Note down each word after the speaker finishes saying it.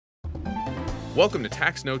Welcome to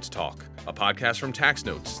Tax Notes Talk, a podcast from Tax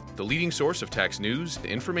Notes, the leading source of tax news,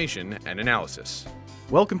 information, and analysis.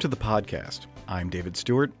 Welcome to the podcast. I'm David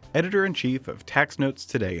Stewart, Editor-in-Chief of Tax Notes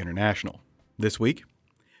Today International. This week,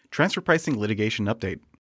 transfer pricing litigation update.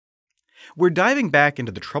 We're diving back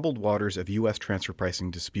into the troubled waters of U.S. transfer pricing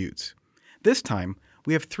disputes. This time,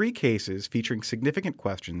 we have 3 cases featuring significant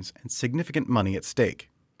questions and significant money at stake.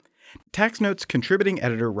 Tax Notes contributing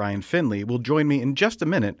editor Ryan Finley will join me in just a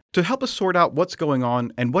minute to help us sort out what's going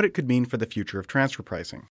on and what it could mean for the future of transfer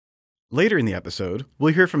pricing. Later in the episode,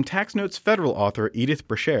 we'll hear from Tax Notes federal author Edith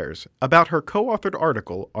Brashares about her co-authored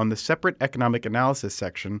article on the separate economic analysis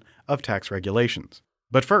section of tax regulations.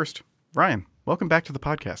 But first, Ryan, welcome back to the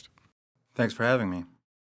podcast. Thanks for having me.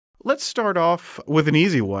 Let's start off with an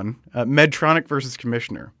easy one, Medtronic versus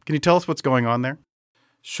Commissioner. Can you tell us what's going on there?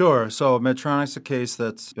 Sure. So Medtronic's a case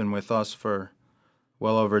that's been with us for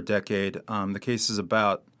well over a decade. The case is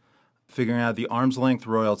about figuring out the arm's length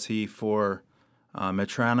royalty for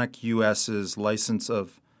Medtronic US's license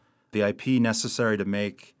of the IP necessary to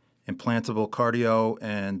make implantable cardio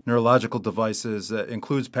and neurological devices that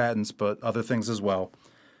includes patents, but other things as well,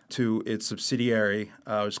 to its subsidiary,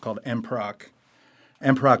 which is called MPROC.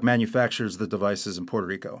 MPROC manufactures the devices in Puerto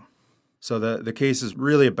Rico. So the case is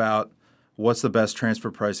really about what's the best transfer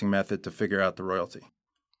pricing method to figure out the royalty.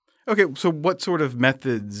 Okay, so what sort of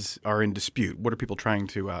methods are in dispute? What are people trying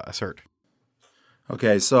to assert?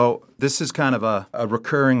 Okay, so this is kind of a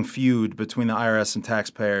recurring feud between the IRS and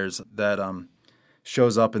taxpayers that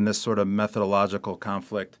shows up in this sort of methodological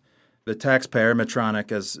conflict. The taxpayer,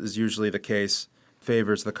 Medtronic, as is usually the case,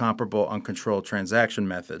 favors the comparable uncontrolled transaction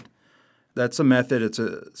method. That's a method, it's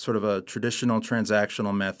a sort of a traditional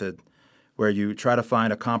transactional method where you try to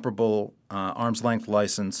find a comparable arm's length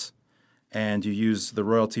license and you use the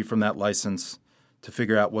royalty from that license to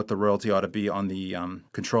figure out what the royalty ought to be on the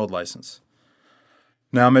controlled license.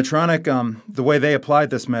 Now, Medtronic, the way they applied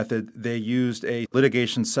this method, they used a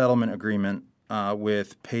litigation settlement agreement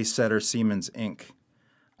with Pacesetter Siemens, Inc.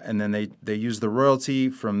 And then they used the royalty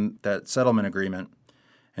from that settlement agreement,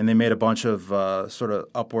 and they made a bunch of sort of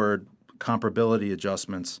upward comparability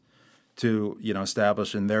adjustments to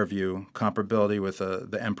establish, in their view, comparability with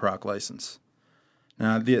the MPROC license.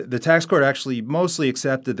 Now, the tax court actually mostly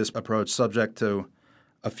accepted this approach, subject to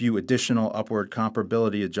a few additional upward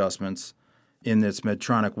comparability adjustments in its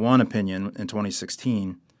Medtronic 1 opinion in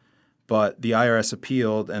 2016, but the IRS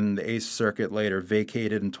appealed and the Eighth Circuit later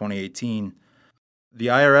vacated in 2018. The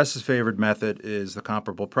IRS's favored method is the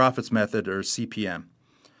comparable profits method, or CPM.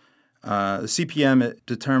 The CPM, it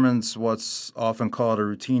determines what's often called a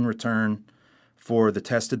routine return for the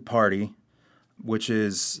tested party, which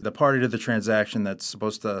is the party to the transaction that's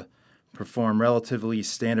supposed to perform relatively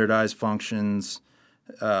standardized functions,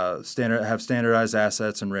 have standardized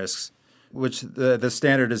assets and risks, which the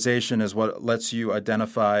standardization is what lets you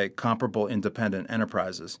identify comparable independent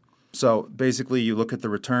enterprises. So basically, you look at the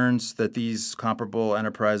returns that these comparable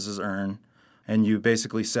enterprises earn, and you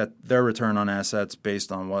basically set their return on assets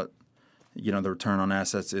based on what the return on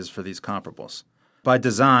assets is for these comparables. By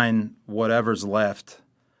design, whatever's left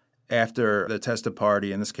after the tested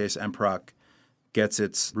party, in this case MPROC, gets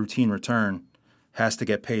its routine return, has to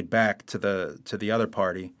get paid back to the other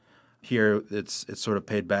party. Here, it's sort of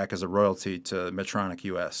paid back as a royalty to Medtronic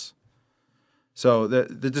US. So the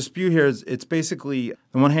dispute here is, it's basically,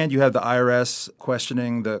 on one hand, you have the IRS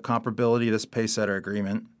questioning the comparability of this Pacesetter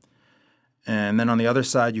agreement. And then on the other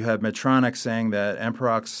side, you have Medtronic saying that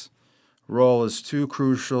MPROC's role is too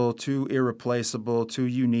crucial, too irreplaceable, too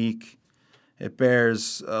unique. It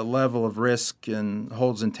bears a level of risk and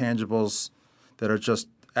holds intangibles that are just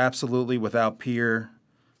absolutely without peer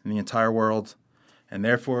in the entire world. And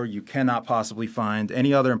therefore, you cannot possibly find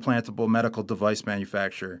any other implantable medical device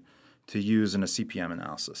manufacturer to use in a CPM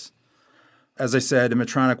analysis. As I said, in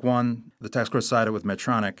Medtronic 1, the tax court sided with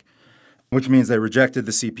Medtronic, which means they rejected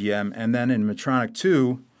the CPM. And then in Medtronic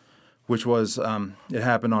 2, which was, it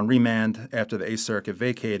happened on remand after the Eighth Circuit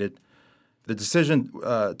vacated, the decision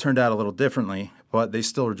turned out a little differently, but they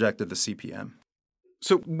still rejected the CPM.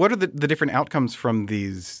 So what are the different outcomes from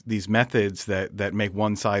these methods that make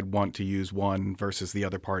one side want to use one versus the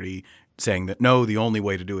other party saying that, no, the only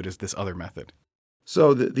way to do it is this other method?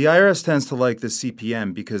 So the IRS tends to like the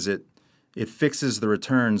CPM because it fixes the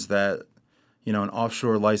returns that an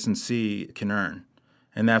offshore licensee can earn,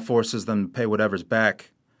 and that forces them to pay whatever's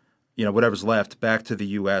left back to the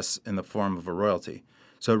U.S. in the form of a royalty.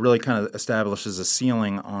 So it really kind of establishes a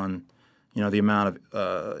ceiling on the amount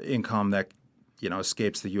of income that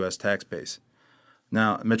escapes the U.S. tax base.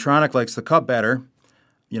 Now, Medtronic likes the cut better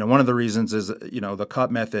One of the reasons is, the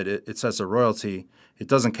cut method, it sets a royalty. It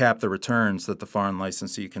doesn't cap the returns that the foreign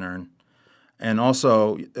licensee can earn. And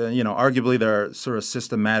also, arguably there are sort of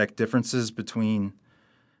systematic differences between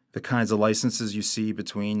the kinds of licenses you see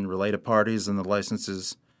between related parties and the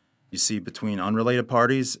licenses you see between unrelated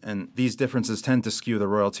parties. And these differences tend to skew the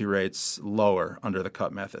royalty rates lower under the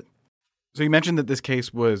cut method. So you mentioned that this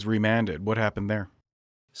case was remanded. What happened there?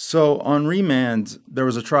 So on remand, there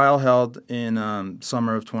was a trial held in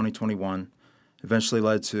summer of 2021, eventually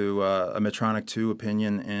led to a Medtronic 2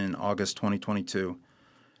 opinion in August 2022.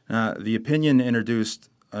 The opinion introduced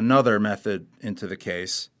another method into the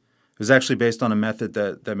case. It was actually based on a method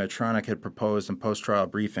that Medtronic had proposed in post-trial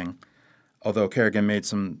briefing, although Kerrigan made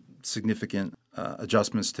some significant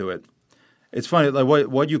adjustments to it. It's funny, like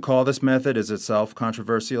what you call this method is itself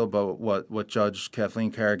controversial, but what Judge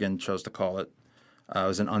Kathleen Kerrigan chose to call it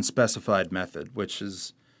was an unspecified method, which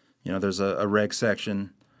is, there's a reg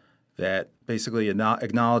section that basically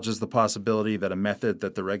acknowledges the possibility that a method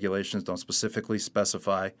that the regulations don't specifically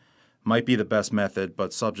specify might be the best method,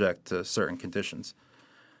 but subject to certain conditions.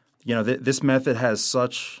 This method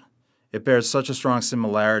bears such a strong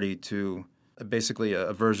similarity to basically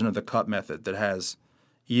a version of the cut method that has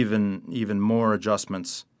even more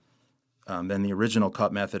adjustments than the original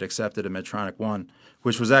cut method accepted in Medtronic 1,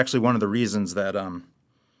 which was actually one of the reasons that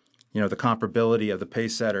the comparability of the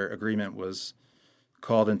paysetter agreement was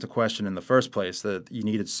called into question in the first place, that you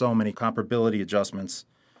needed so many comparability adjustments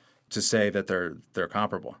to say that they're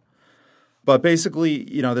comparable. But basically,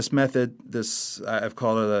 this method, I've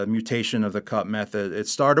called it a mutation of the cut method. It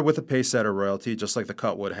started with a paysetter royalty, just like the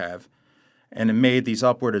cut would have, and it made these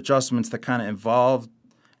upward adjustments that kind of involved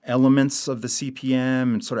elements of the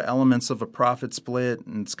CPM and sort of elements of a profit split,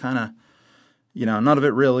 and it's kind of, none of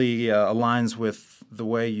it really aligns with the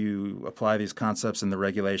way you apply these concepts in the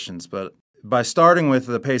regulations. But by starting with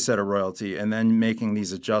the paysetter royalty and then making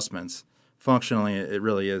these adjustments, functionally, it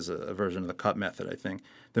really is a version of the cut method, I think.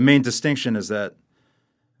 The main distinction is that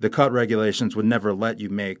the cut regulations would never let you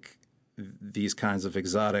make these kinds of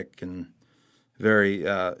exotic and very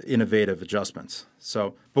innovative adjustments.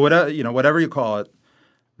 So, but whatever you call it,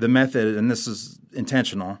 the method, and this is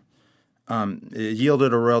intentional, it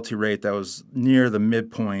yielded a royalty rate that was near the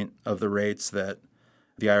midpoint of the rates that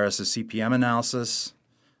the IRS's CPM analysis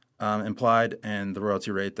implied and the royalty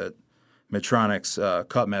rate that Medtronic's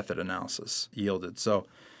cut method analysis yielded. So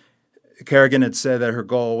Kerrigan had said that her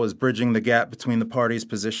goal was bridging the gap between the parties'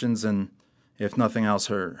 positions, and if nothing else,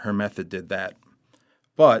 her method did that.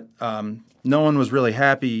 But no one was really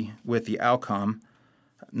happy with the outcome,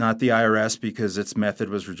 not the IRS, because its method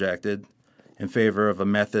was rejected in favor of a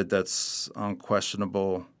method that's on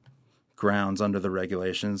questionable grounds under the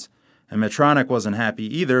regulations. And Medtronic wasn't happy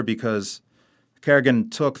either because Kerrigan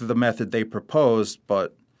took the method they proposed,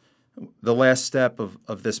 but the last step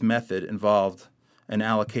of this method involved an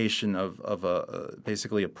allocation of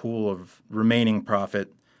basically a pool of remaining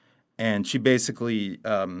profit, and she basically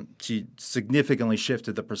she significantly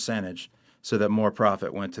shifted the percentage so that more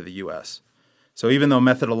profit went to the U.S. So even though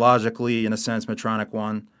methodologically, in a sense, Medtronic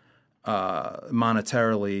won,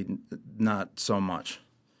 monetarily, not so much.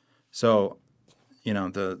 So,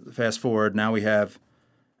 the fast forward, now we have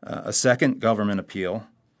a second government appeal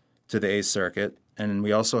to the Eighth Circuit, and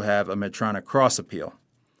we also have a Medtronic cross appeal.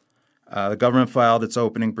 The government filed its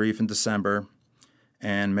opening brief in December,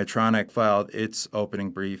 and Medtronic filed its opening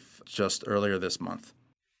brief just earlier this month.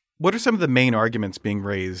 What are some of the main arguments being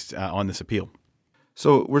raised on this appeal?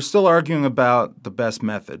 So we're still arguing about the best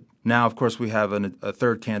method. Now, of course, we have a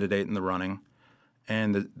third candidate in the running,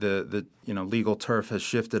 and the legal turf has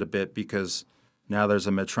shifted a bit because now there's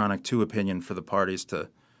a Medtronic 2 opinion for the parties to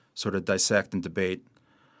sort of dissect and debate.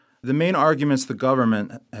 The main arguments the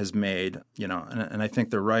government has made, and I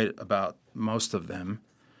think they're right about most of them,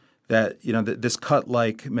 that this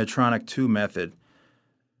cut-like Medtronic 2 method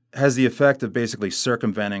has the effect of basically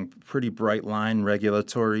circumventing pretty bright line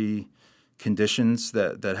regulatory conditions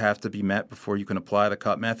that have to be met before you can apply the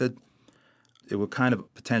cut method. It would kind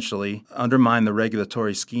of potentially undermine the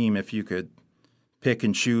regulatory scheme if you could pick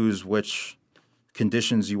and choose which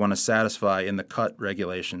conditions you want to satisfy in the cut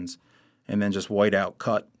regulations and then just white out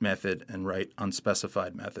cut method and write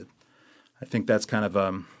unspecified method. I think that's kind of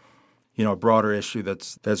a broader issue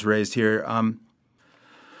that's raised here.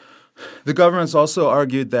 The government's also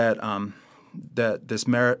argued that that this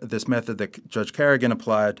method that Judge Kerrigan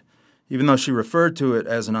applied, even though she referred to it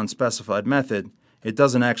as an unspecified method, it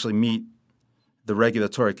doesn't actually meet the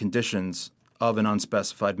regulatory conditions of an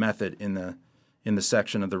unspecified method in the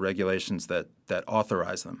section of the regulations that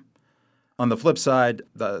authorize them. On the flip side,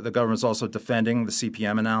 the government's also defending the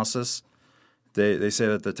CPM analysis, They say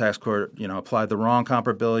that the tax court, applied the wrong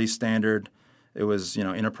comparability standard. It was,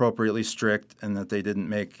 inappropriately strict, and that they didn't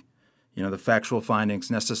make, the factual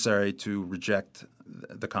findings necessary to reject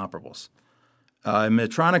the comparables. In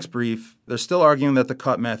Medtronic's brief, they're still arguing that the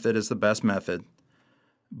cut method is the best method,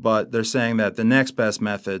 but they're saying that the next best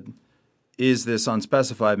method is this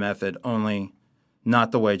unspecified method, only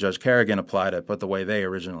not the way Judge Kerrigan applied it, but the way they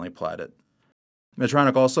originally applied it.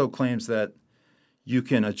 Medtronic also claims that you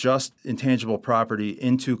can adjust intangible property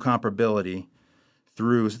into comparability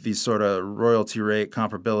through these sort of royalty rate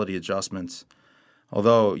comparability adjustments,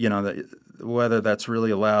 although, whether that's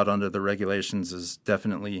really allowed under the regulations is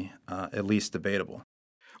definitely at least debatable.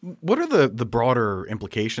 What are the broader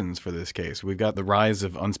implications for this case? We've got the rise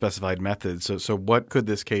of unspecified methods. So what could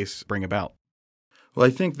this case bring about? Well, I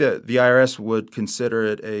think that the IRS would consider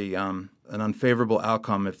it an unfavorable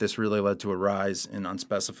outcome if this really led to a rise in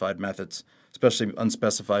unspecified methods, especially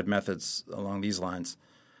unspecified methods along these lines.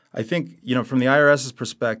 I think, from the IRS's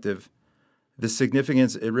perspective, the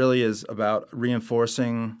significance, it really is about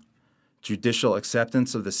reinforcing judicial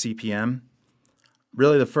acceptance of the CPM.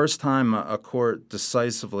 Really, the first time a court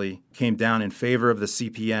decisively came down in favor of the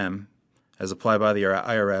CPM as applied by the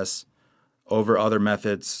IRS over other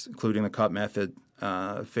methods, including the cut method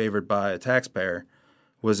favored by a taxpayer,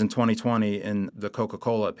 was in 2020 in the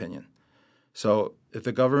Coca-Cola opinion. So if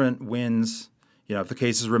the government wins, if the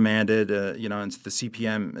case is remanded, and the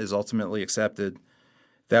CPM is ultimately accepted,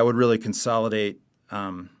 that would really consolidate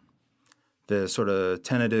the sort of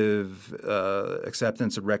tentative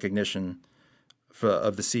acceptance and recognition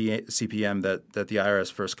of the CPM that the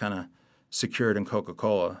IRS first kind of secured in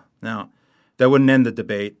Coca-Cola. Now, that wouldn't end the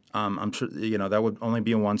debate. I'm sure that would only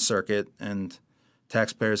be in one circuit, and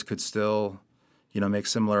taxpayers could still make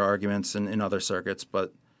similar arguments in other circuits,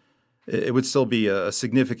 but it would still be a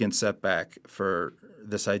significant setback for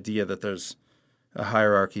this idea that there's a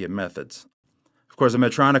hierarchy of methods. Of course, a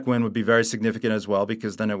Medtronic win would be very significant as well,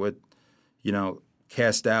 because then it would,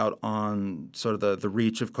 cast doubt on sort of the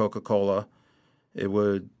reach of Coca-Cola. It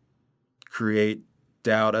would create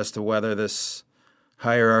doubt as to whether this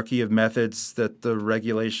hierarchy of methods that the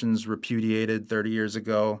regulations repudiated 30 years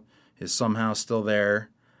ago is somehow still there.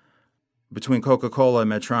 Between Coca-Cola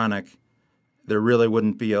and Medtronic, there really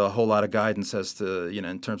wouldn't be a whole lot of guidance as to,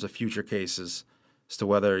 in terms of future cases, as to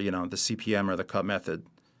whether, the CPM or the cut method,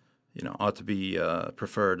 ought to be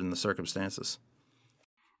preferred in the circumstances.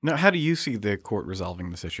 Now, how do you see the court resolving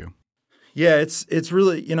this issue? Yeah, it's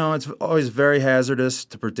really, it's always very hazardous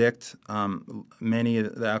to predict. Many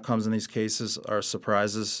of the outcomes in these cases are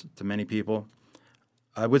surprises to many people.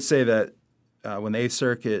 I would say that when the Eighth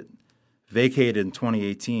Circuit vacated in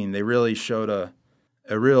 2018, they really showed a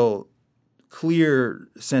real clear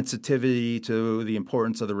sensitivity to the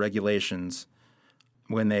importance of the regulations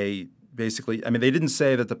when they basically, they didn't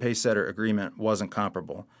say that the paysetter agreement wasn't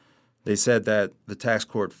comparable. They said that the tax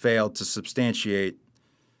court failed to substantiate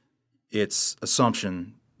its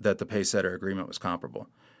assumption that the paysetter agreement was comparable.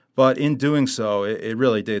 But in doing so, it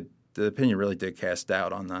really did, the opinion really did cast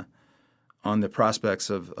doubt on the prospects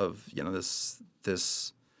of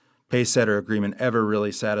this paysetter agreement ever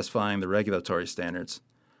really satisfying the regulatory standards.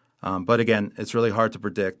 But again, it's really hard to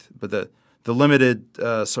predict. But the limited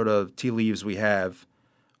sort of tea leaves we have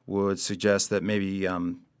would suggest that maybe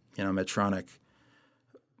Medtronic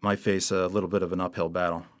might face a little bit of an uphill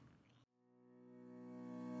battle.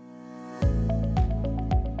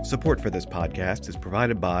 Support for this podcast is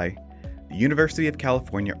provided by the University of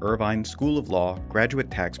California Irvine School of Law Graduate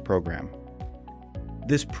Tax Program.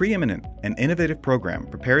 This preeminent and innovative program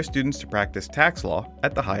prepares students to practice tax law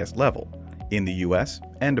at the highest level, in the U.S.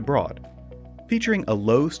 and abroad. Featuring a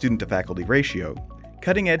low student-to-faculty ratio,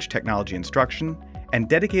 cutting-edge technology instruction, and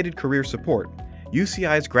dedicated career support,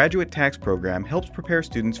 UCI's graduate tax program helps prepare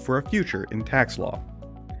students for a future in tax law.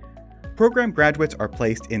 Program graduates are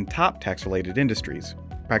placed in top tax-related industries,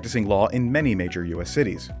 practicing law in many major U.S.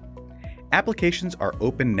 cities. Applications are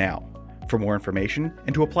open now. For more information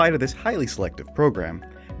and to apply to this highly selective program,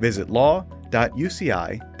 visit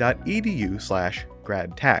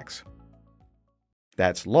law.uci.edu/gradtax.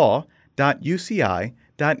 That's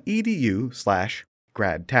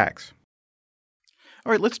law.uci.edu/gradtax.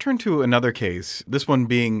 All right, let's turn to another case, this one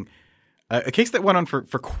being a case that went on for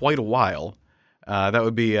quite a while. That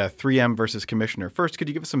would be 3M versus Commissioner. First, could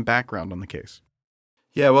you give us some background on the case?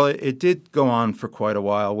 Yeah, well, it did go on for quite a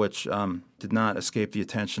while, which did not escape the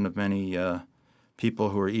attention of many people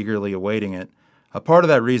who were eagerly awaiting it. A part of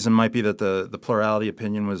that reason might be that the plurality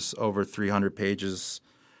opinion was over 300 pages.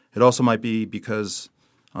 It also might be because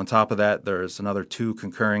on top of that, there's another 2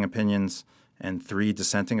 concurring opinions and 3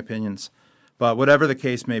 dissenting opinions. But whatever the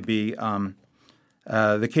case may be,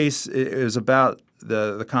 The case is about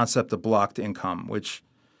the concept of blocked income, which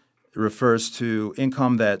refers to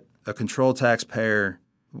income that a controlled taxpayer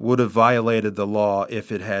would have violated the law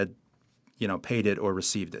if it had, paid it or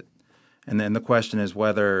received it. And then the question is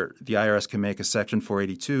whether the IRS can make a Section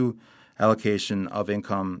 482 allocation of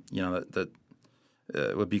income, that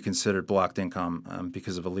would be considered blocked income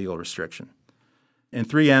because of a legal restriction. In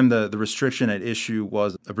 3M, the restriction at issue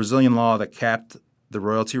was a Brazilian law that capped the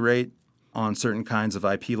royalty rate on certain kinds of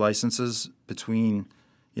IP licenses between,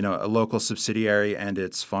 a local subsidiary and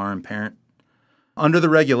its foreign parent. Under the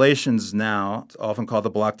regulations now, often called the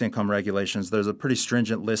blocked income regulations, there's a pretty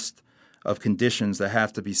stringent list of conditions that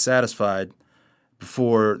have to be satisfied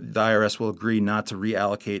before the IRS will agree not to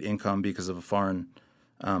reallocate income because of a foreign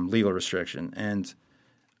legal restriction. And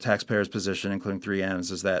taxpayers' position, including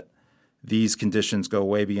 3M's, is that these conditions go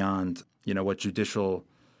way beyond, what judicial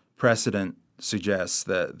precedent suggests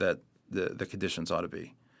that the conditions ought to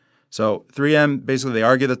be. So 3M, basically, they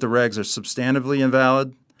argue that the regs are substantively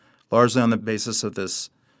invalid, largely on the basis of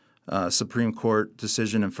this Supreme Court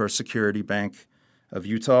decision in First Security Bank of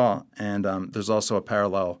Utah, and there's also a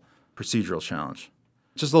parallel procedural challenge.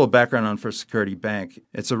 Just a little background on First Security Bank.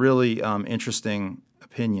 It's a really interesting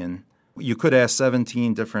opinion. You could ask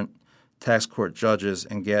 17 different tax court judges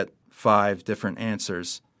and get 5 different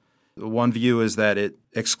answers. One view is that it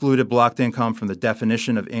excluded blocked income from the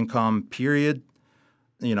definition of income, period.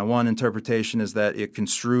 One interpretation is that it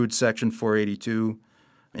construed Section 482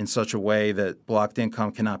 in such a way that blocked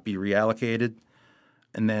income cannot be reallocated.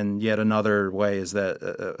 And then yet another way is that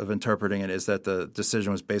of interpreting it is that the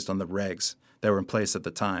decision was based on the regs that were in place at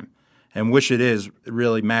the time. And which it is, it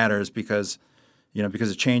really matters because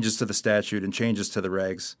it changes to the statute and changes to the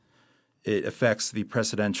regs. It affects the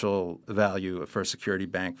precedential value of First Security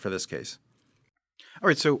Bank for this case. All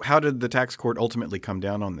right, so how did the tax court ultimately come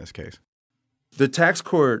down on this case? The tax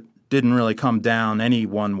court didn't really come down any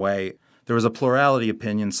one way. There was a plurality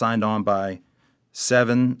opinion signed on by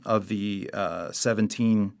 7 of the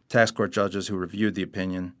 17 tax court judges who reviewed the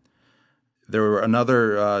opinion. There were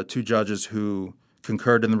another 2 judges who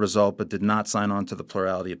concurred in the result but did not sign on to the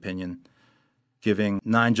plurality opinion, giving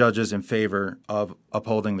 9 judges in favor of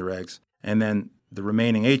upholding the regs. And then the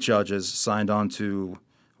remaining 8 judges signed on to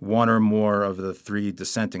 1 or more of the 3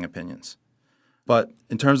 dissenting opinions. But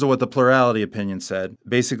in terms of what the plurality opinion said,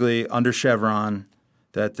 basically under Chevron,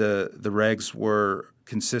 that the regs were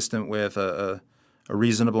consistent with a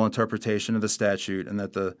reasonable interpretation of the statute and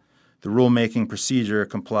that the rulemaking procedure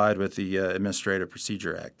complied with the Administrative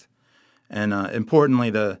Procedure Act. And importantly,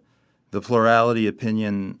 the plurality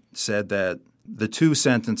opinion said that the 2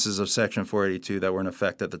 sentences of Section 482 that were in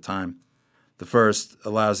effect at the time, the first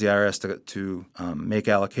allows the IRS to make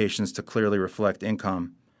allocations to clearly reflect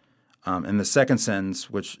income. And the second sentence,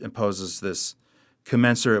 which imposes this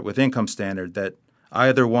commensurate with income standard, that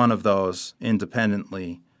either one of those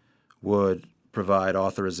independently would provide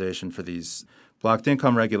authorization for these blocked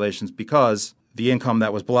income regulations because the income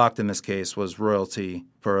that was blocked in this case was royalty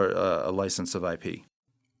for a license of IP.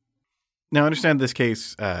 Now, I understand this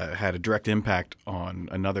case had a direct impact on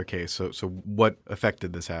another case. So what effect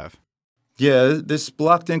did this have? Yeah, this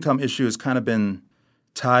blocked income issue has kind of been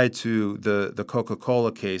tied to the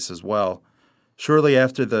Coca-Cola case as well. Shortly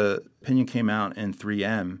after the opinion came out in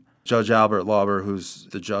 3M, Judge Albert Lauber, who's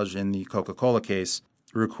the judge in the Coca-Cola case,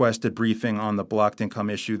 requested briefing on the blocked income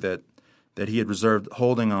issue that he had reserved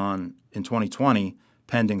holding on in 2020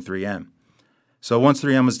 pending 3M. So once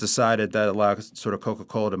 3M was decided, that allowed sort of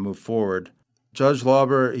Coca-Cola to move forward. Judge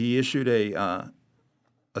Lauber, he issued a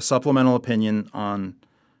supplemental opinion on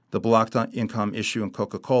the blocked income issue in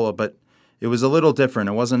Coca-Cola, but it was a little different.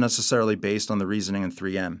 It wasn't necessarily based on the reasoning in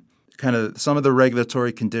 3M. Kind of some of the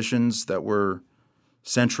regulatory conditions that were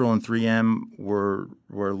central in 3M were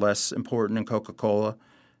less important in Coca-Cola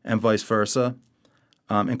and vice versa.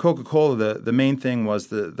 In Coca-Cola, the main thing was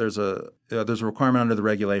that there's a requirement under the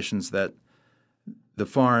regulations that the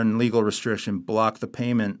foreign legal restriction block the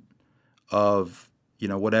payment of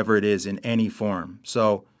whatever it is in any form.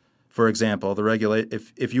 So, for example,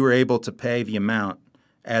 if you were able to pay the amount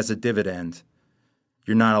as a dividend,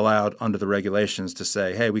 you're not allowed under the regulations to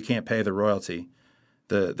say, hey, we can't pay the royalty.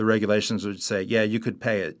 The regulations would say, yeah, you could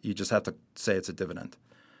pay it. You just have to say it's a dividend.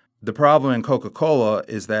 The problem in Coca-Cola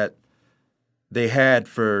is that they had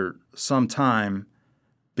for some time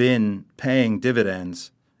been paying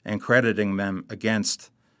dividends and crediting them against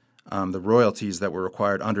the royalties that were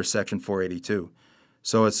required under Section 482.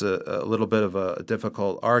 So it's a little bit of a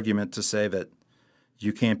difficult argument to say that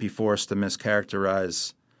you can't be forced to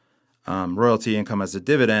mischaracterize royalty income as a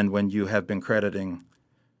dividend when you have been crediting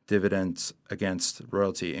dividends against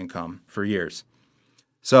royalty income for years.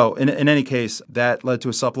 So in any case, that led to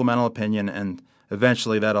a supplemental opinion, and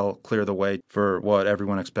eventually that'll clear the way for what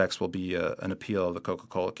everyone expects will be an appeal of the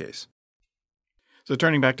Coca-Cola case. So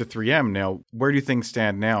turning back to 3M now, where do things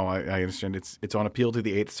stand now? I understand it's on appeal to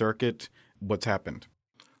the Eighth Circuit. What's happened?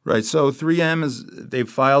 Right. So 3M they've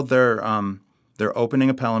filed their opening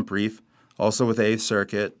appellant brief, also with the Eighth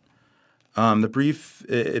Circuit. The brief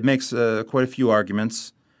it makes quite a few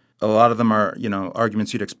arguments. A lot of them are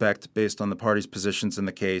arguments you'd expect based on the parties' positions in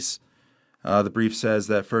the case. The brief says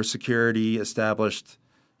that First Security established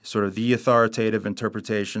sort of the authoritative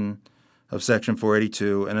interpretation of Section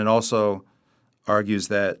 482, and it also argues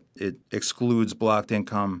that it excludes blocked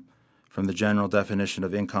income from the general definition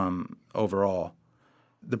of income overall.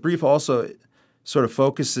 The brief also sort of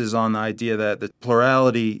focuses on the idea that the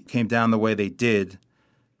plurality came down the way they did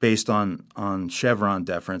based on Chevron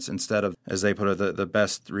deference instead of, as they put it, the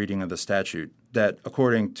best reading of the statute, that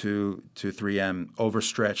according to 3M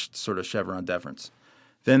overstretched sort of Chevron deference.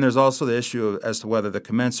 Then there's also the issue as to whether the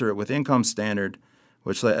commensurate with income standard,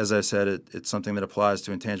 which, as I said, it's something that applies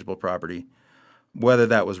to intangible property, whether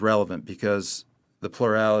that was relevant, because the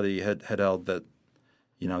plurality had held that,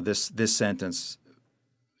 this sentence,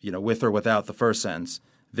 with or without the first sentence,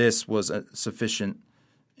 this was a sufficient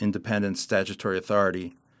independent statutory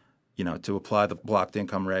authority, to apply the blocked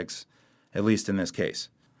income regs, at least in this case.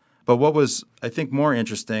 But what was, I think, more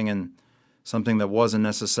interesting and something that wasn't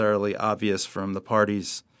necessarily obvious from the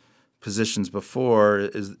parties' positions before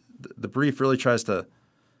is the brief really tries to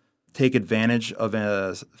take advantage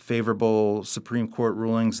of favorable Supreme Court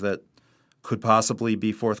rulings that could possibly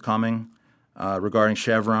be forthcoming regarding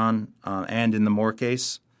Chevron and in the Moore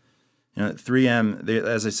case. 3M,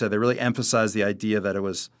 as I said, they really emphasized the idea that it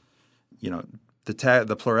was,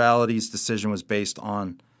 the plurality's decision was based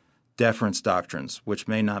on deference doctrines, which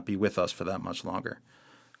may not be with us for that much longer.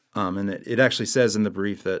 And it actually says in the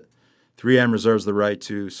brief that 3M reserves the right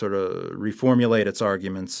to sort of reformulate its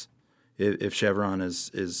arguments if Chevron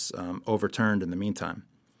is overturned in the meantime.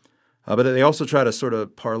 But they also try to sort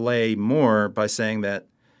of parlay more by saying that,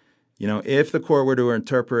 if the court were to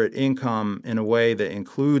interpret income in a way that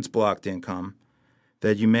includes blocked income,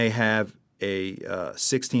 that you may have a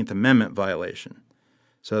 16th Amendment violation.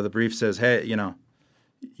 So the brief says, hey,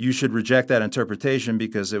 you should reject that interpretation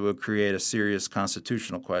because it would create a serious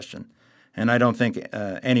constitutional question. And I don't think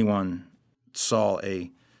anyone saw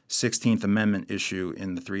a 16th Amendment issue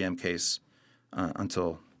in the 3M case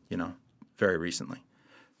until, very recently.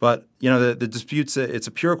 But, the disputes, it's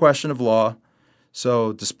a pure question of law.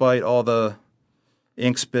 So despite all the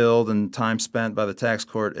ink spilled and time spent by the tax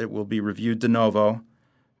court, it will be reviewed de novo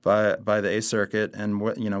by the Eighth Circuit. And,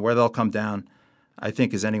 where they'll come down, I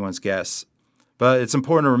think, is anyone's guess. But it's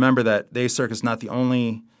important to remember that the Eighth Circuit is not the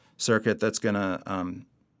only circuit that's going to,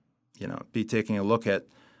 be taking a look at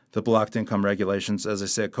the blocked income regulations. As I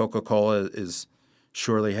said, Coca-Cola is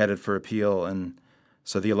surely headed for appeal, and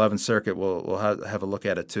so the 11th Circuit will have a look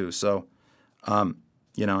at it too. So,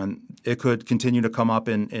 and it could continue to come up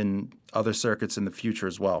in other circuits in the future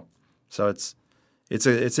as well. So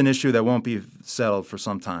it's an issue that won't be settled for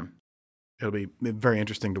some time. It'll be very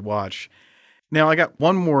interesting to watch. Now, I got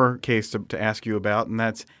one more case to ask you about, and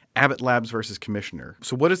that's Abbott Labs versus Commissioner.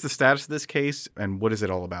 So what is the status of this case, and what is it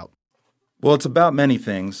all about? Well, it's about many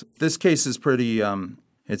things. This case is pretty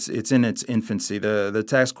it's in its infancy. The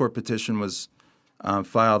tax court petition was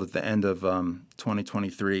filed at the end of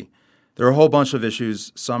 2023. There are a whole bunch of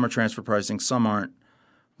issues. Some are transfer pricing, some aren't.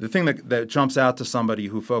 The thing that jumps out to somebody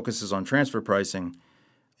who focuses on transfer pricing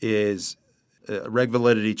is a reg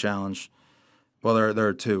validity challenge. Well, there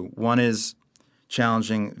are two. One is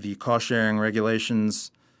challenging the cost-sharing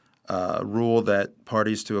regulations rule that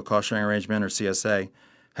parties to a cost-sharing arrangement or CSA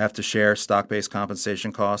have to share stock-based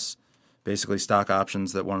compensation costs, basically stock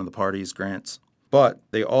options that one of the parties grants. But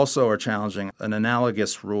they also are challenging an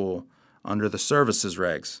analogous rule under the services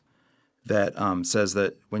regs that says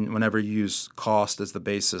that whenever you use cost as the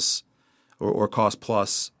basis or cost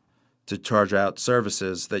plus to charge out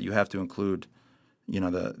services, that you have to include,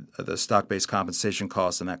 the stock-based compensation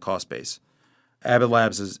costs in that cost base. Abbott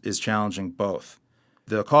Labs is challenging both.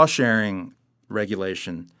 The cost-sharing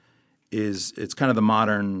regulation it's kind of the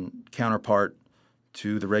modern counterpart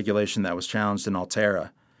to the regulation that was challenged in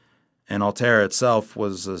Altera. And Altera itself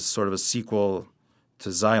was a sort of a sequel to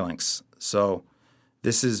Xilinx. So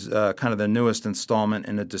this is kind of the newest installment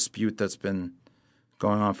in a dispute that's been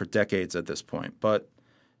going on for decades at this point. But,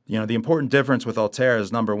 the important difference with Altera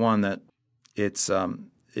is, number one, that it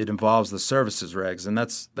involves the services regs. And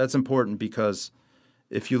that's important because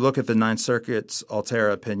if you look at the Ninth Circuit's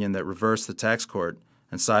Altera opinion that reversed the tax court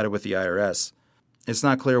and sided with the IRS, it's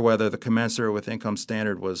not clear whether the commensurate with income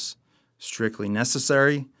standard was strictly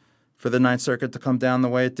necessary for the Ninth Circuit to come down the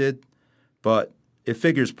way it did, but it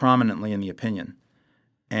figures prominently in the opinion.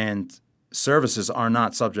 And services are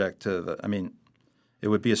not subject to it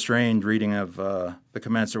would be a strained reading of the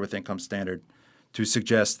commensurate with income standard to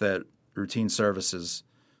suggest that routine services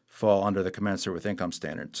fall under the commensurate with income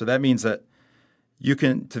standard. So that means that you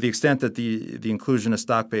can, to the extent that the inclusion of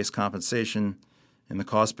stock-based compensation in the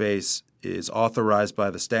cost base is authorized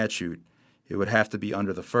by the statute, it would have to be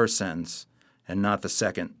under the first sentence and not the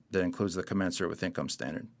second that includes the commensurate with income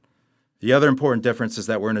standard. The other important difference is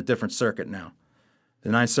that we're in a different circuit now. The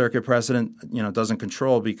Ninth Circuit precedent, doesn't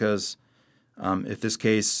control because if this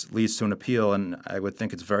case leads to an appeal, and I would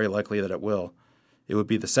think it's very likely that it will, it would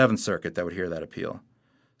be the Seventh Circuit that would hear that appeal.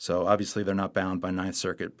 So obviously they're not bound by Ninth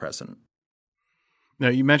Circuit precedent. Now,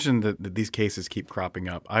 you mentioned that these cases keep cropping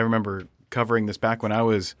up. I remember covering this back when I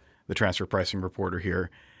was the transfer pricing reporter here.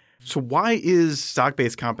 So why is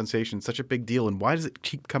stock-based compensation such a big deal, and why does it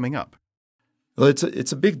keep coming up? Well,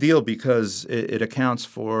 it's a big deal because it accounts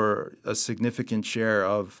for a significant share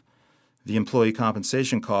of the employee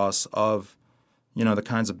compensation costs of, the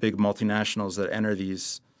kinds of big multinationals that enter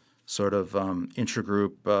these sort of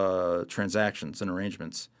intragroup transactions and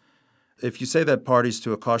arrangements. If you say that parties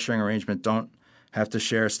to a cost-sharing arrangement don't have to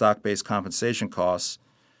share stock-based compensation costs,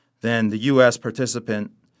 then the U.S.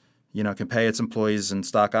 participant, can pay its employees in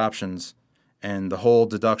stock options, and the whole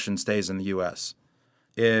deduction stays in the U.S.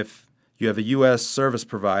 If you have a U.S. service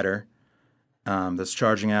provider that's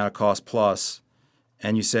charging out a cost plus,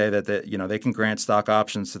 and you say that they can grant stock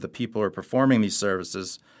options to the people who are performing these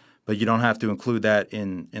services, but you don't have to include that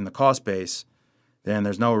in the cost base, then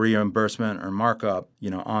there's no reimbursement or markup,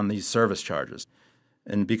 on these service charges.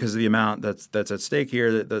 And because of the amount that's at stake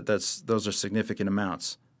here, those are significant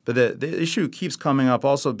amounts. But the issue keeps coming up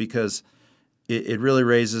also because it really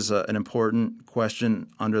raises an important question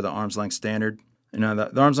under the arm's length standard.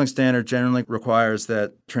 The arm's length standard generally requires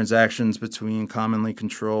that transactions between commonly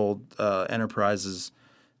controlled enterprises,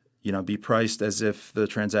 be priced as if the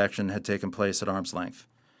transaction had taken place at arm's length.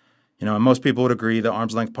 And most people would agree that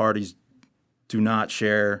arm's length parties do not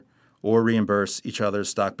share or reimburse each other's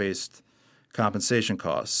stock-based compensation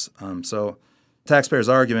costs. So taxpayers'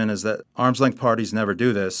 argument is that arm's length parties never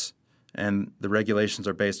do this, and the regulations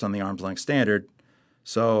are based on the arm's length standard,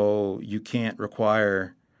 so you can't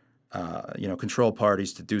require control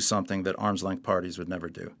parties to do something that arm's length parties would never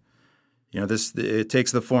do. It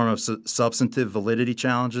takes the form of substantive validity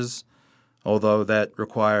challenges, although that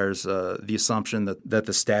requires the assumption that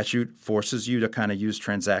the statute forces you to kind of use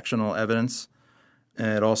transactional evidence.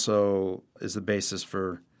 And it also is the basis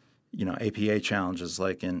for, APA challenges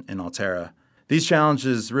like in Altera. These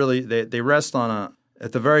challenges really, they rest on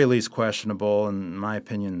at the very least, questionable, and in my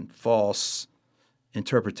opinion, false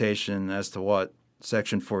interpretation as to what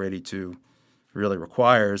Section 482 really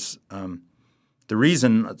requires. The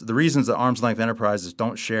reasons that arm's length enterprises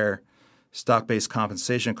don't share stock-based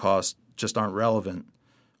compensation costs just aren't relevant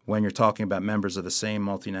when you're talking about members of the same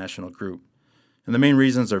multinational group. And the main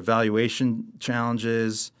reasons are valuation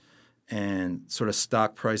challenges and sort of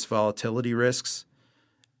stock price volatility risks.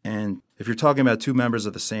 And if you're talking about two members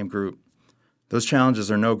of the same group, those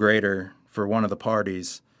challenges are no greater for one of the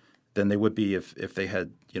parties than they would be if they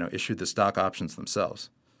had issued the stock options themselves.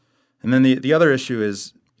 And then the other issue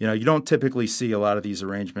is you don't typically see a lot of these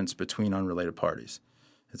arrangements between unrelated parties.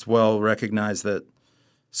 It's well recognized that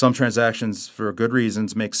some transactions, for good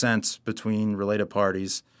reasons, make sense between related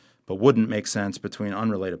parties, but wouldn't make sense between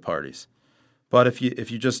unrelated parties. But if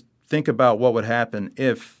you just think about what would happen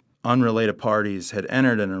if unrelated parties had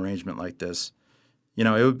entered an arrangement like this,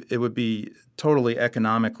 it would be totally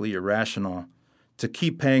economically irrational to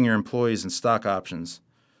keep paying your employees in stock options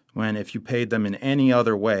when if you paid them in any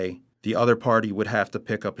other way, the other party would have to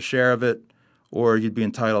pick up a share of it, or you'd be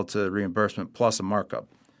entitled to reimbursement plus a markup.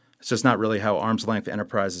 It's just not really how arm's length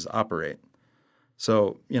enterprises operate.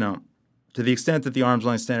 So, to the extent that the arm's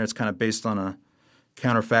length standard is kind of based on a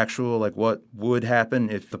counterfactual, like what would happen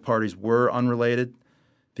if the parties were unrelated,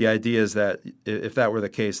 the idea is that if that were the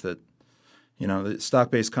case, that the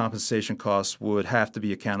stock-based compensation costs would have to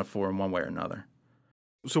be accounted for in one way or another.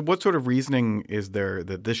 So what sort of reasoning is there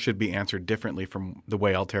that this should be answered differently from the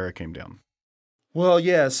way Altera came down? Well,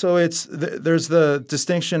 yeah. So there's the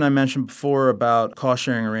distinction I mentioned before about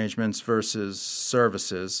cost-sharing arrangements versus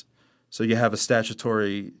services. So you have a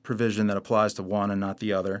statutory provision that applies to one and not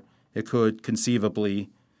the other. It could conceivably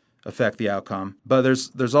affect the outcome. But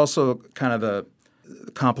there's also kind of the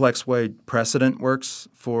complex way precedent works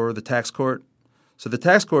for the tax court. So the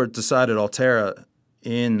tax court decided Altera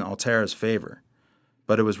in Altera's favor,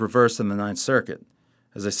 but it was reversed in the Ninth Circuit.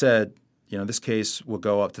 as I said, this case will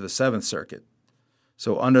go up to the Seventh Circuit.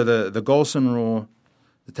 So under the Golson rule,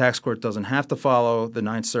 the tax court doesn't have to follow the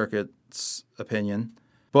Ninth Circuit's opinion,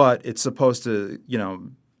 but it's supposed to,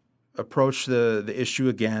 approach the issue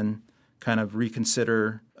again, kind of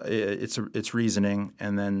reconsider its reasoning,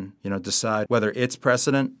 and then, decide whether its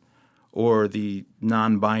precedent or the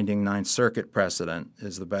non-binding Ninth Circuit precedent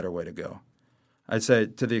is the better way to go. I'd say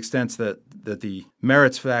to the extent that the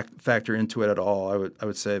merits factor into it at all, I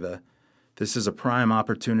would say that this is a prime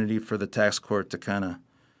opportunity for the tax court to kind of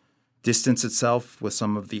distance itself with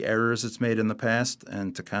some of the errors it's made in the past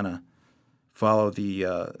and to kind of follow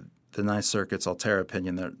the Ninth Circuit's Altera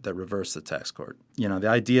opinion that reversed the tax court. The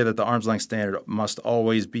idea that the arm's length standard must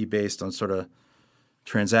always be based on sort of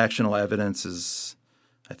transactional evidence is,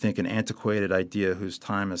 I think, an antiquated idea whose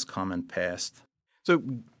time has come and passed. So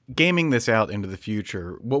gaming this out into the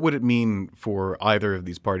future, what would it mean for either of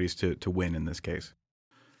these parties to win in this case?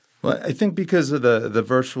 Well, I think because of the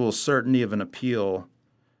virtual certainty of an appeal,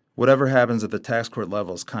 whatever happens at the tax court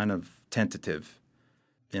level is kind of tentative.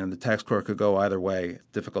 The tax court could go either way.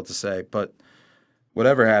 Difficult to say. But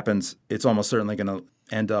whatever happens, it's almost certainly going to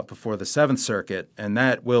end up before the Seventh Circuit, and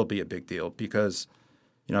that will be a big deal because,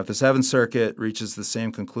 if the Seventh Circuit reaches the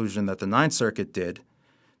same conclusion that the Ninth Circuit did,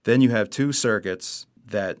 then you have two circuits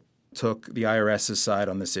that took the IRS's side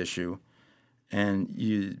on this issue, and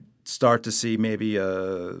you start to see maybe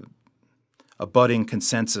a budding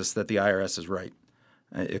consensus that the IRS is right.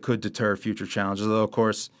 It could deter future challenges, although, of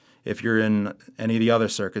course, if you're in any of the other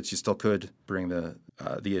circuits, you still could bring the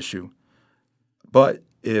issue. But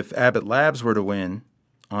if Abbott Labs were to win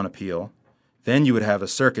on appeal, then you would have a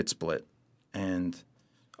circuit split and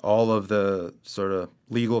all of the sort of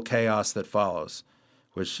legal chaos that follows,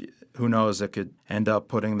 which who knows, it could end up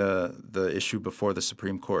putting the issue before the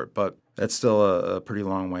Supreme Court. But that's still a pretty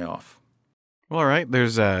long way off. Well, all right.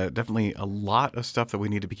 There's definitely a lot of stuff that we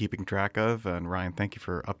need to be keeping track of. And Ryan, thank you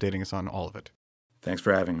for updating us on all of it. Thanks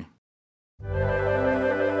for having me.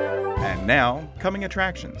 And now, coming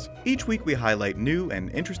attractions. Each week we highlight new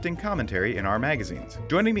and interesting commentary in our magazines.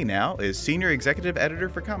 Joining me now is Senior Executive Editor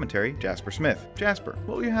for Commentary, Jasper Smith. Jasper,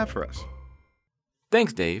 what will you have for us?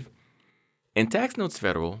 Thanks, Dave. In Tax Notes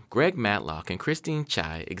Federal, Greg Matlock and Christine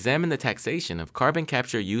Chai examine the taxation of carbon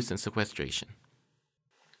capture use and sequestration.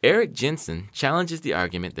 Eric Jensen challenges the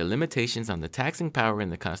argument that limitations on the taxing power in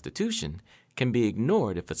the Constitution can be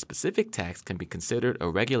ignored if a specific tax can be considered a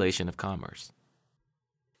regulation of commerce.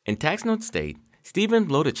 In Tax Notes State, Stephen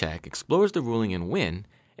Blodachak explores the ruling in Wynn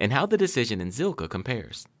and how the decision in Zilka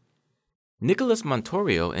compares. Nicholas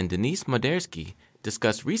Montorio and Denise Modersky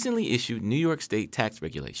discuss recently issued New York State tax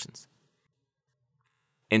regulations.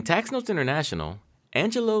 In Tax Notes International,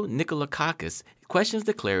 Angelo Nikolakakis questions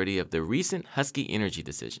the clarity of the recent Husky Energy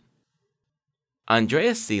decision.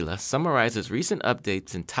 Andreas Sila summarizes recent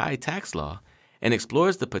updates in Thai tax law and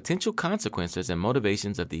explores the potential consequences and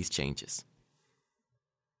motivations of these changes.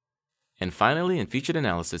 And finally, in featured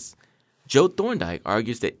analysis, Joe Thorndike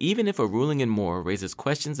argues that even if a ruling in Moore raises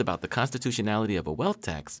questions about the constitutionality of a wealth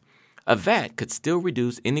tax, a VAT could still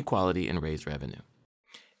reduce inequality and raise revenue.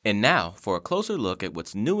 And now, for a closer look at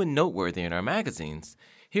what's new and noteworthy in our magazines,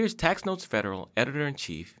 here's Tax Notes Federal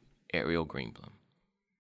Editor-in-Chief Ariel Greenblum.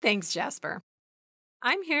 Thanks, Jasper.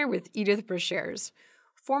 I'm here with Edith Brashears,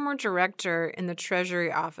 former director in the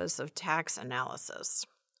Treasury Office of Tax Analysis.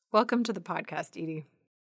 Welcome to the podcast, Edie.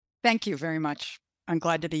 Thank you very much. I'm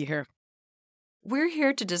glad to be here. We're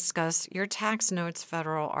here to discuss your Tax Notes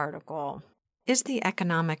Federal article, Is the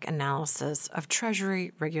Economic Analysis of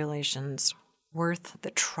Treasury Regulations Worth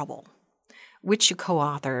the Trouble?, which you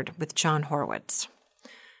co-authored with John Horowitz.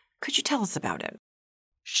 Could you tell us about it?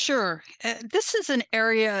 Sure. This is an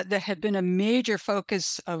area that had been a major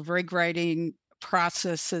focus of reg writing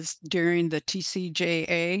processes during the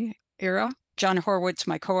TCJA era. John Horowitz,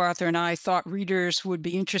 my co-author, and I thought readers would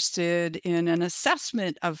be interested in an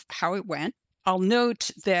assessment of how it went. I'll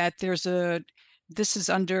note that this is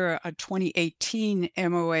under a 2018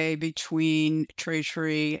 MOA between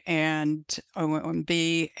Treasury and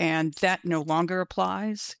OMB, and that no longer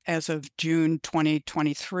applies. As of June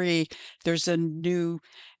 2023, there's a new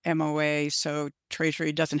MOA, so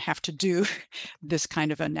Treasury doesn't have to do this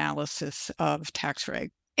kind of analysis of tax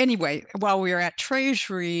reg. Anyway, while we were at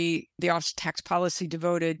Treasury, the Office of Tax Policy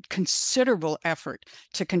devoted considerable effort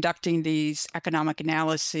to conducting these economic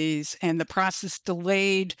analyses, and the process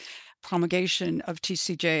delayed promulgation of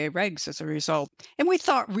TCJA regs as a result. And we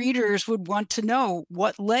thought readers would want to know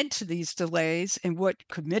what led to these delays and what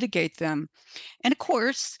could mitigate them. And of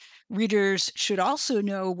course, readers should also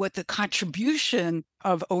know what the contribution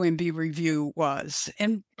of OMB review was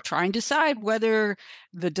and try and decide whether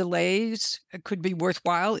the delays could be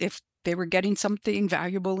worthwhile if they were getting something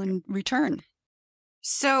valuable in return.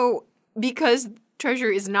 So, because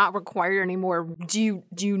Treasury is not required anymore, do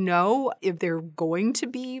you know if they're going to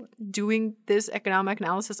be doing this economic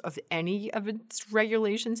analysis of any of its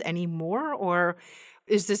regulations anymore? Or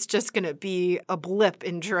is this just going to be a blip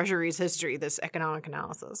in Treasury's history, this economic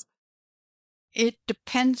analysis? It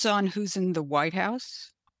depends on who's in the White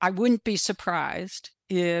House. I wouldn't be surprised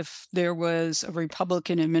if there was a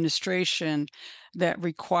Republican administration that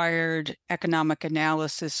required economic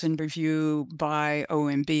analysis and review by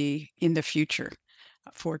OMB in the future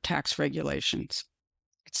for tax regulations.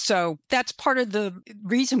 So that's part of the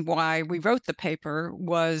reason why we wrote the paper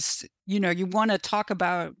was, you want to talk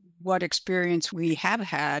about what experience we have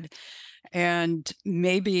had. And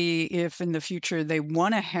maybe if in the future they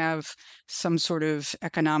want to have some sort of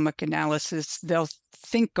economic analysis, they'll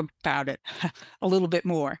think about it a little bit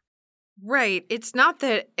more. Right. It's not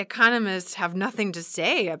that economists have nothing to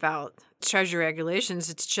say about Treasury regulations.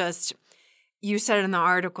 It's just, you said in the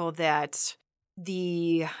article that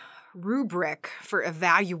the rubric for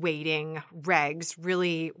evaluating regs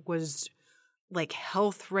really was like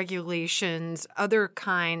health regulations. Other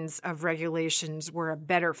kinds of regulations were a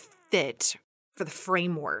better fit for the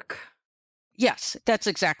framework. Yes, that's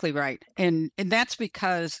exactly right. And that's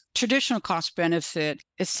because traditional cost benefit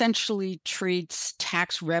essentially treats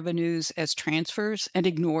tax revenues as transfers and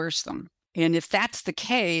ignores them. And if that's the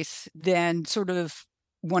case, then sort of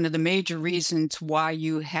one of the major reasons why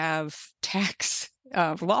you have tax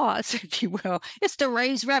laws, if you will, is to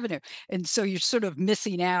raise revenue. And so you're sort of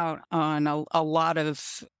missing out on a lot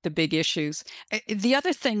of the big issues. The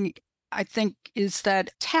other thing I think is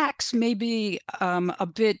that tax may be a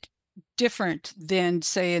bit different than,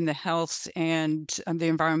 say, in the health and the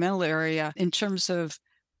environmental area in terms of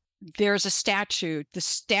there's a statute. The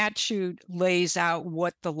statute lays out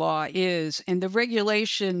what the law is, and the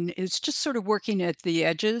regulation is just sort of working at the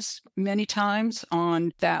edges many times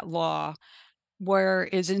on that law.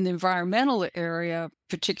 Whereas in the environmental area,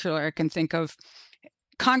 particularly, I can think of,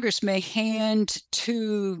 Congress may hand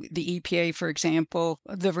to the EPA, for example,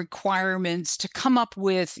 the requirements to come up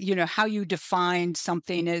with, how you define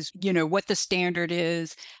something as, what the standard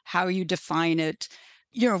is, how you define it.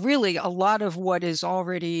 Really a lot of what is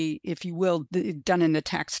already, if you will, done in the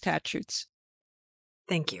tax statutes.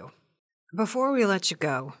 Thank you. Before we let you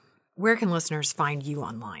go, where can listeners find you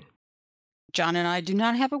online? John and I do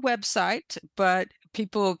not have a website, but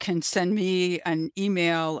people can send me an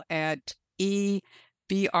email at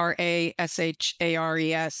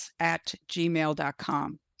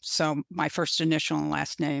brashares@gmail.com. So my first initial and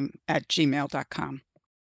last name at gmail.com.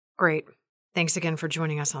 Great. Thanks again for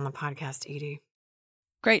joining us on the podcast, Edie.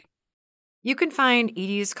 Great. You can find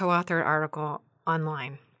Edie's co-authored article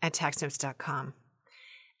online at taxnotes.com.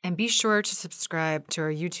 And be sure to subscribe to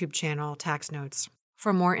our YouTube channel, Tax Notes,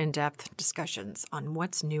 for more in-depth discussions on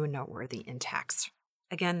what's new and noteworthy in tax.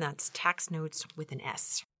 Again, that's Tax Notes with an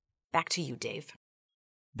S. Back to you, Dave.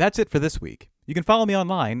 That's it for this week. You can follow me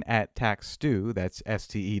online at TaxStew, that's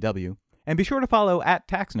STEW, and be sure to follow at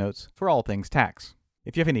Tax Notes for all things tax.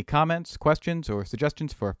 If you have any comments, questions, or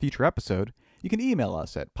suggestions for a future episode, you can email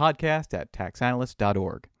us at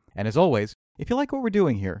podcast@taxanalyst.org. And as always, if you like what we're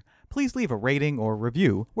doing here, please leave a rating or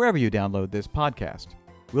review wherever you download this podcast.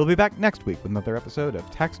 We'll be back next week with another episode of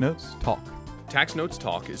Tax Notes Talk. Tax Notes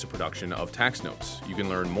Talk is a production of Tax Notes. You can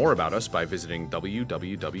learn more about us by visiting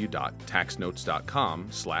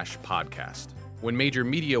www.taxnotes.com/podcast. When major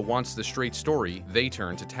media wants the straight story, they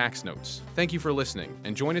turn to Tax Notes. Thank you for listening,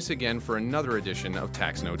 and join us again for another edition of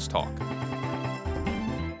Tax Notes Talk.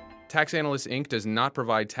 Tax Analysts, Inc. does not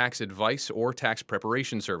provide tax advice or tax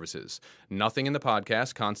preparation services. Nothing in the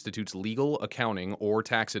podcast constitutes legal, accounting, or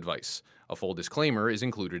tax advice. A full disclaimer is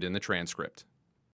included in the transcript.